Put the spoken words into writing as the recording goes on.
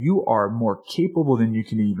You are more capable than you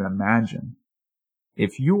can even imagine.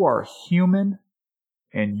 If you are human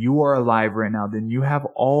and you are alive right now, then you have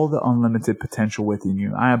all the unlimited potential within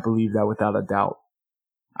you. I believe that without a doubt.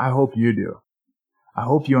 I hope you do. I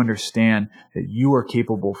hope you understand that you are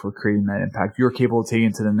capable for creating that impact. You're capable of taking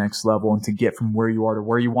it to the next level and to get from where you are to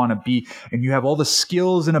where you want to be. And you have all the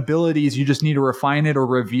skills and abilities. You just need to refine it or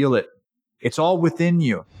reveal it. It's all within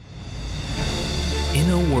you. In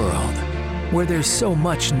a world where there's so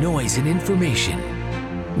much noise and information,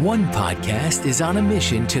 one podcast is on a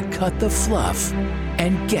mission to cut the fluff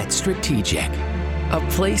and get strategic. A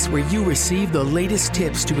place where you receive the latest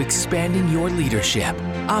tips to expanding your leadership,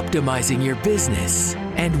 optimizing your business,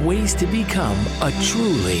 and ways to become a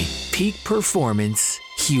truly peak performance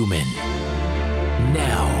human.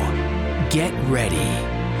 Now, get ready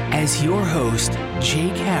as your host,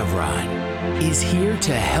 Jake Havron, is here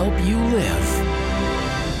to help you live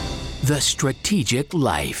the strategic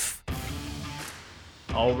life.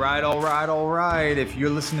 All right. If you're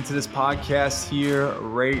listening to this podcast here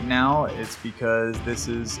right now, it's because this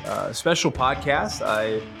is a special podcast.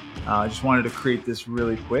 I just wanted to create this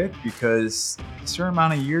really quick because a certain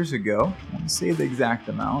amount of years ago, I won't say the exact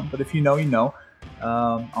amount, but if you know, you know,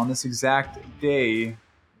 on this exact day,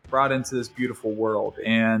 brought into this beautiful world.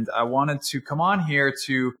 And I wanted to come on here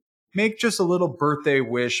to make just a little birthday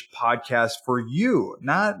wish podcast for you.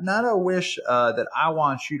 Not a wish that I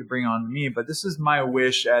want you to bring on me, but this is my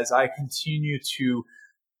wish as I continue to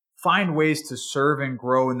find ways to serve and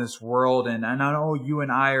grow in this world. And I know you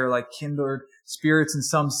and I are like kindred spirits in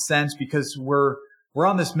some sense because we're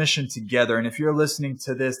on this mission together. And if you're listening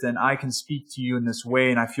to this, then I can speak to you in this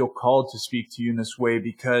way. And I feel called to speak to you in this way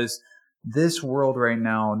because this world right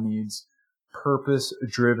now needs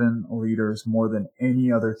purpose-driven leaders more than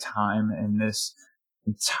any other time in this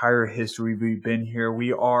entire history we've been here.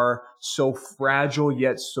 We are so fragile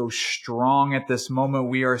yet so strong at this moment.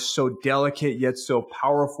 We are so delicate yet so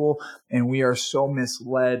powerful, and we are so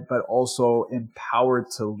misled but also empowered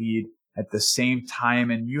to lead at the same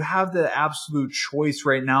time. And you have the absolute choice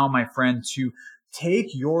right now, my friend, to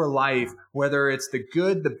take your life, whether it's the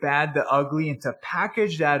good, the bad, the ugly, and to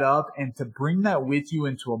package that up and to bring that with you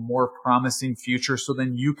into a more promising future so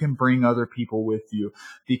then you can bring other people with you.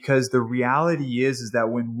 Because the reality is that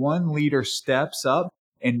when one leader steps up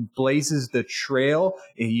and blazes the trail,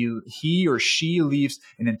 he or she leaves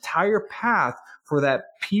an entire path for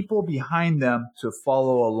that people behind them to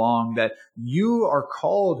follow along, that you are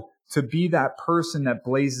called to be that person that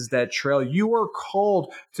blazes that trail. You are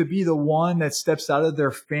called to be the one that steps out of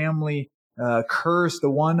their family curse, the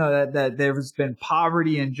one that there's been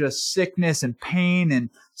poverty and just sickness and pain and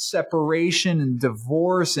separation and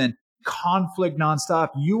divorce and conflict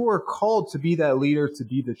nonstop. You are called to be that leader, to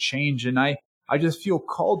be the change. And I just feel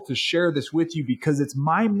called to share this with you because it's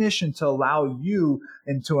my mission to allow you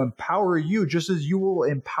and to empower you just as you will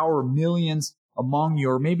empower millions among you.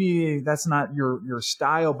 Or maybe that's not your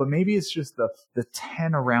style, but maybe it's just the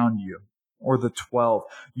 10 around you or the 12.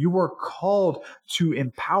 You are called to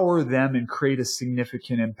empower them and create a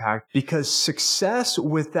significant impact, because success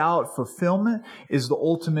without fulfillment is the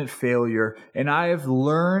ultimate failure. And I have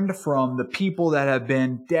learned from the people that have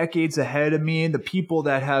been decades ahead of me, the people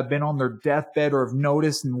that have been on their deathbed or have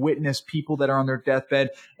noticed and witnessed people that are on their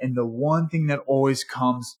deathbed. And the one thing that always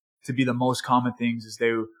comes to be the most common things is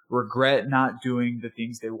they regret not doing the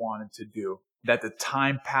things they wanted to do, that the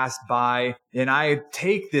time passed by. And I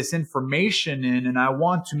take this information in and I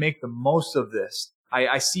want to make the most of this.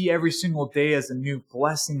 I see every single day as a new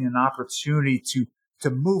blessing and opportunity to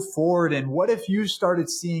move forward. And what if you started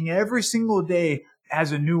seeing every single day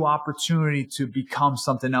as a new opportunity to become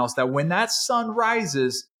something else, that when that sun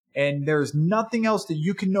rises, and there's nothing else that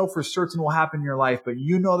you can know for certain will happen in your life, but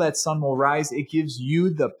you know that sun will rise. It gives you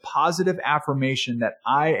the positive affirmation that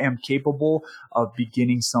I am capable of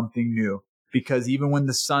beginning something new. Because even when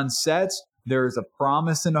the sun sets, there is a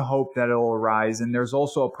promise and a hope that it will arise. And there's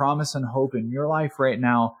also a promise and hope in your life right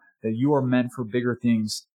now that you are meant for bigger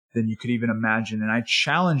things than you could even imagine. And I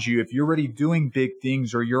challenge you, if you're already doing big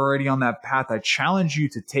things or you're already on that path, I challenge you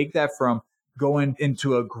to take that from going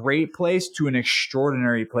into a great place to an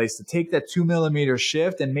extraordinary place, to take that 2mm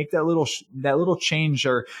shift and make that little change,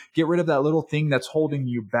 or get rid of that little thing that's holding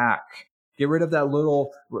you back. Get rid of that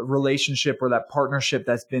little relationship or that partnership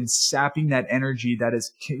that's been sapping that energy that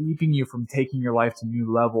is keeping you from taking your life to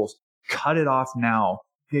new levels. Cut it off now.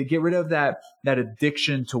 Get rid of that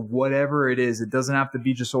addiction to whatever it is. It doesn't have to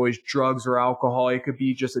be just always drugs or alcohol. It could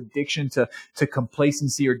be just addiction to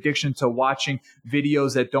complacency or addiction to watching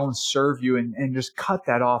videos that don't serve you, and just cut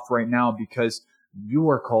that off right now, because you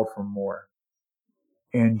are called for more.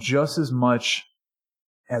 And just as much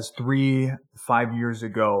as 3, 5 years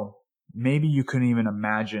ago, maybe you couldn't even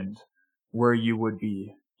imagine where you would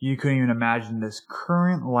be. You couldn't even imagine this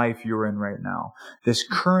current life you're in right now, this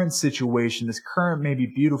current situation, this current maybe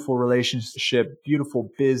beautiful relationship, beautiful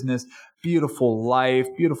business, beautiful life,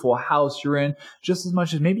 beautiful house you're in, just as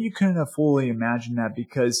much as maybe you couldn't have fully imagined that,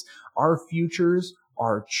 because our futures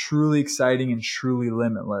are truly exciting and truly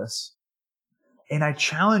limitless. And I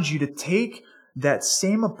challenge you to take that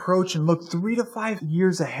same approach and look 3 to 5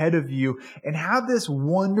 years ahead of you and have this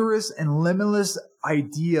wondrous and limitless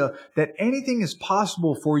idea that anything is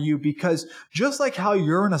possible for you, because just like how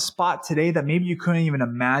you're in a spot today that maybe you couldn't even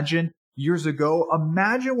imagine years ago,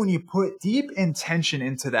 imagine when you put deep intention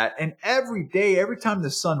into that. And every day, every time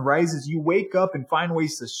the sun rises, you wake up and find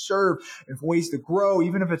ways to serve and ways to grow,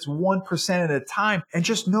 even if it's 1% at a time. And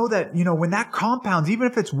just know that, when that compounds, even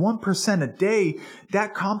if it's 1% a day,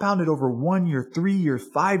 that compounded over 1 year, 3 years,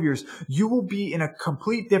 5 years, you will be in a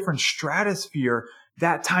complete different stratosphere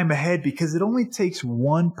that time ahead, because it only takes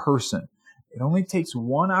one person. It only takes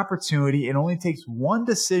one opportunity. It only takes one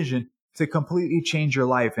decision to completely change your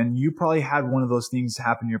life. And you probably had one of those things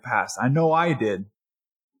happen in your past. I know I did.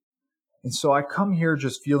 And so I come here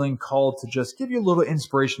just feeling called to just give you a little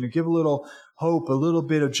inspiration, to give a little hope, a little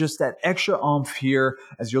bit of just that extra oomph here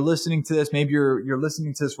as you're listening to this. Maybe you're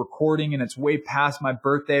listening to this recording and it's way past my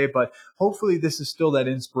birthday, but hopefully this is still that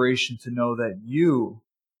inspiration to know that you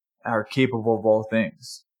are capable of all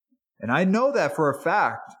things. And I know that for a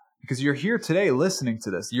fact, because you're here today listening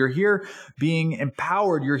to this. You're here being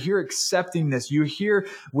empowered. You're here accepting this. You're here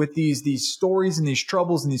with these stories and these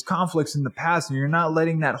troubles and these conflicts in the past, and you're not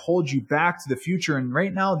letting that hold you back to the future. And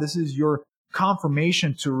right now, this is your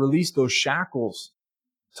confirmation to release those shackles,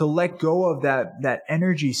 to let go of that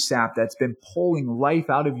energy sap that's been pulling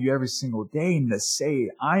life out of you every single day, and to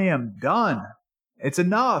say, I am done. It's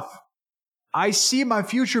enough. I see my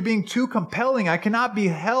future being too compelling. I cannot be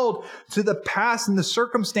held to the past and the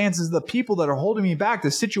circumstances, the people that are holding me back,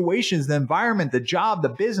 the situations, the environment, the job, the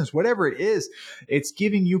business, whatever it is. It's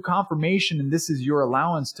giving you confirmation, and this is your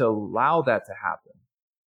allowance to allow that to happen.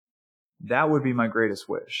 That would be my greatest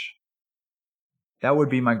wish. That would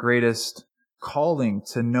be my greatest calling,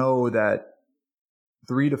 to know that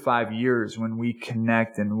 3 to 5 years when we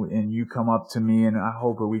connect and you come up to me, and I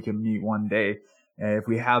hope that we can meet one day. And if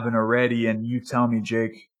we haven't already, and you tell me,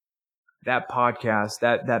 Jake, that podcast,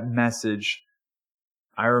 that message,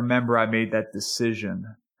 I remember I made that decision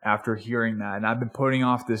after hearing that. And I've been putting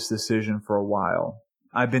off this decision for a while.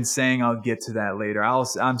 I've been saying I'll get to that later.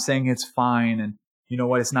 I'm saying it's fine. And you know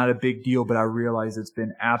what? It's not a big deal, but I realize it's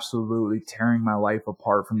been absolutely tearing my life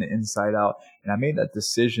apart from the inside out. And I made that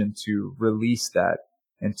decision to release that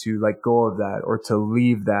and to let go of that, or to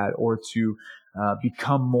leave that, or to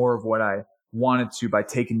become more of what I wanted to by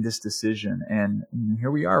taking this decision. And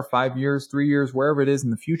here we are, 5 years, 3 years, wherever it is in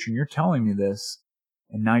the future, and you're telling me this.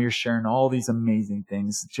 And now you're sharing all these amazing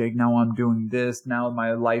things. Jake, now I'm doing this. Now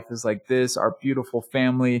my life is like this. Our beautiful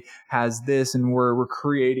family has this, and we're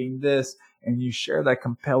creating this. And you share that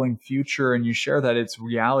compelling future, and you share that it's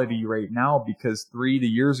reality right now, because 3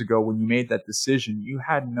 years ago when you made that decision, you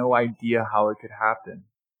had no idea how it could happen.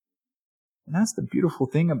 And that's the beautiful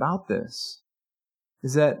thing about this,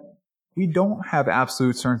 is that we don't have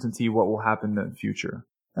absolute certainty what will happen in the future.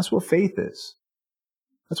 That's what faith is.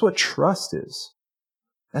 That's what trust is.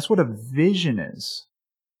 That's what a vision is.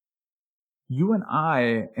 You and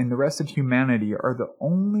I and the rest of humanity are the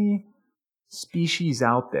only species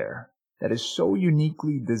out there that is so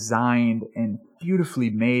uniquely designed and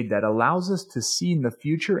beautifully made that allows us to see in the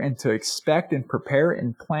future and to expect and prepare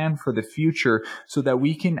and plan for the future, so that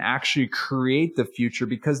we can actually create the future,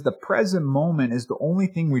 because the present moment is the only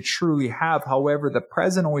thing we truly have. However, the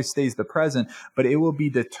present always stays the present, but it will be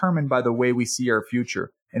determined by the way we see our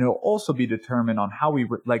future. And it will also be determined on how we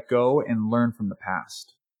let go and learn from the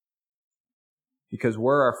past. Because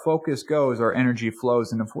where our focus goes, our energy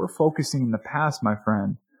flows. And if we're focusing in the past, my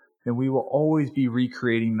friend, then we will always be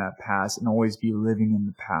recreating that past and always be living in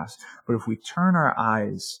the past. But if we turn our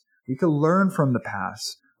eyes, we can learn from the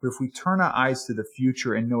past. But if we turn our eyes to the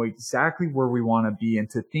future and know exactly where we want to be, and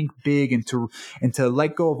to think big, and to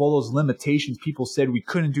let go of all those limitations people said we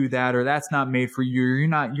couldn't do that, or that's not made for you,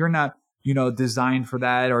 you're not designed for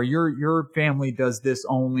that, or your family does this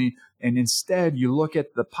only. And instead you look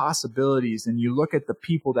at the possibilities, and you look at the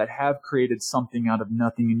people that have created something out of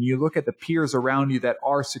nothing, and you look at the peers around you that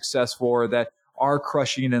are successful, or that are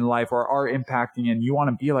crushing it in life, or are impacting, and you want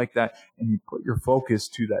to be like that, and you put your focus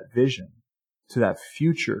to that vision, to that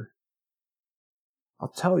future. I'll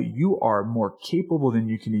tell you, you are more capable than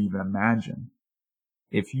you can even imagine.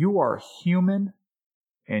 If you are human,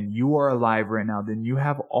 and you are alive right now, then you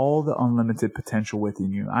have all the unlimited potential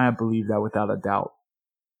within you. I believe that without a doubt.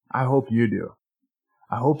 I hope you do.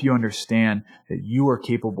 I hope you understand that you are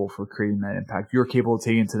capable for creating that impact. You're capable of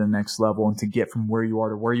taking it to the next level and to get from where you are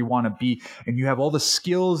to where you want to be. And you have all the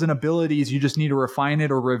skills and abilities. You just need to refine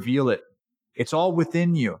it or reveal it. It's all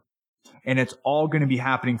within you. And it's all going to be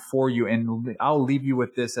happening for you. And I'll leave you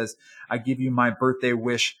with this as I give you my birthday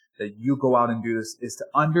wish that you go out and do this, is to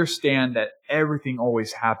understand that everything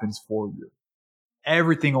always happens for you.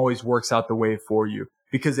 Everything always works out the way for you.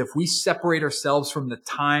 Because if we separate ourselves from the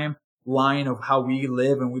timeline of how we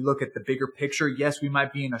live and we look at the bigger picture, yes, we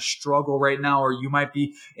might be in a struggle right now, or you might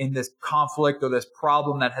be in this conflict or this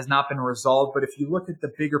problem that has not been resolved. But if you look at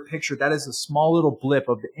the bigger picture, that is a small little blip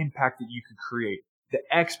of the impact that you could create, the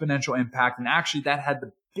exponential impact. And actually that had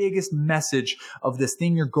the biggest message of this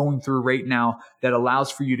thing you're going through right now that allows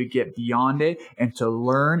for you to get beyond it and to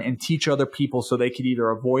learn and teach other people so they could either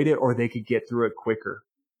avoid it or they could get through it quicker.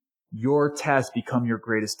 Your tests become your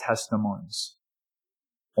greatest testimonies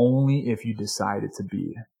only if you decide it to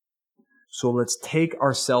be. So let's take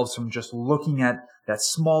ourselves from just looking at that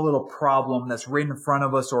small little problem that's right in front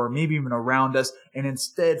of us or maybe even around us, and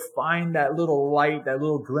instead find that little light, that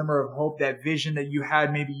little glimmer of hope, that vision that you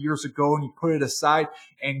had maybe years ago, and you put it aside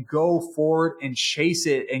and go forward and chase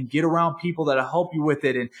it and get around people that'll help you with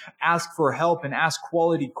it and ask for help and ask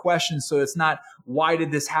quality questions. So it's not, why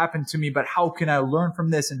did this happen to me? But how can I learn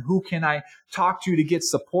from this? And who can I talk to get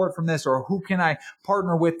support from this? Or who can I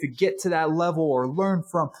partner with to get to that level or learn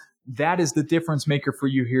from? That is the difference maker for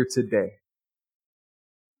you here today.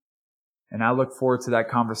 And I look forward to that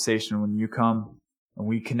conversation when you come and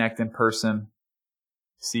we connect in person,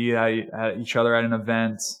 see each other at an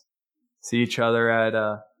event, see each other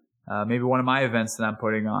at maybe one of my events that I'm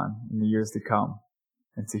putting on in the years to come,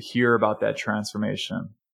 and to hear about that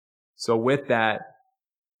transformation. So with that,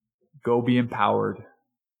 go be empowered,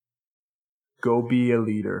 go be a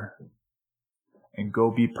leader, and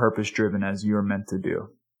go be purpose-driven as you are meant to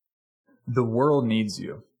do. The world needs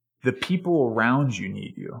you. The people around you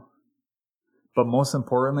need you. But most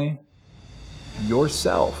importantly,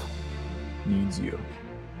 yourself needs you,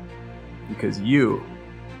 because you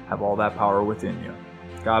have all that power within you.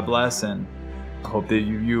 God bless, and I hope that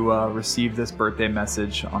you receive this birthday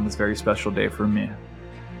message on this very special day for me.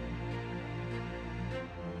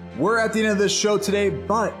 We're at the end of this show today,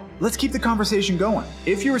 but let's keep the conversation going.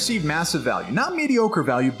 If you received massive value, not mediocre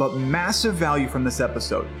value, but massive value from this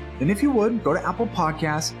episode, then if you would, go to Apple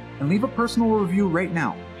Podcasts and leave a personal review right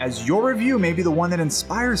now, as your review may be the one that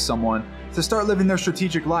inspires someone to start living their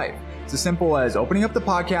strategic life. It's as simple as opening up the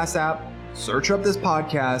podcast app, search up this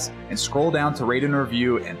podcast, and scroll down to rate and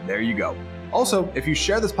review, and there you go. Also, if you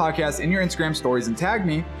share this podcast in your Instagram stories and tag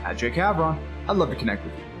me at Jake Havron, I'd love to connect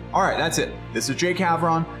with you. All right, that's it. This is Jake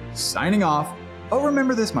Havron signing off. Oh,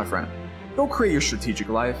 remember this, my friend. Go create your strategic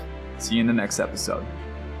life. See you in the next episode.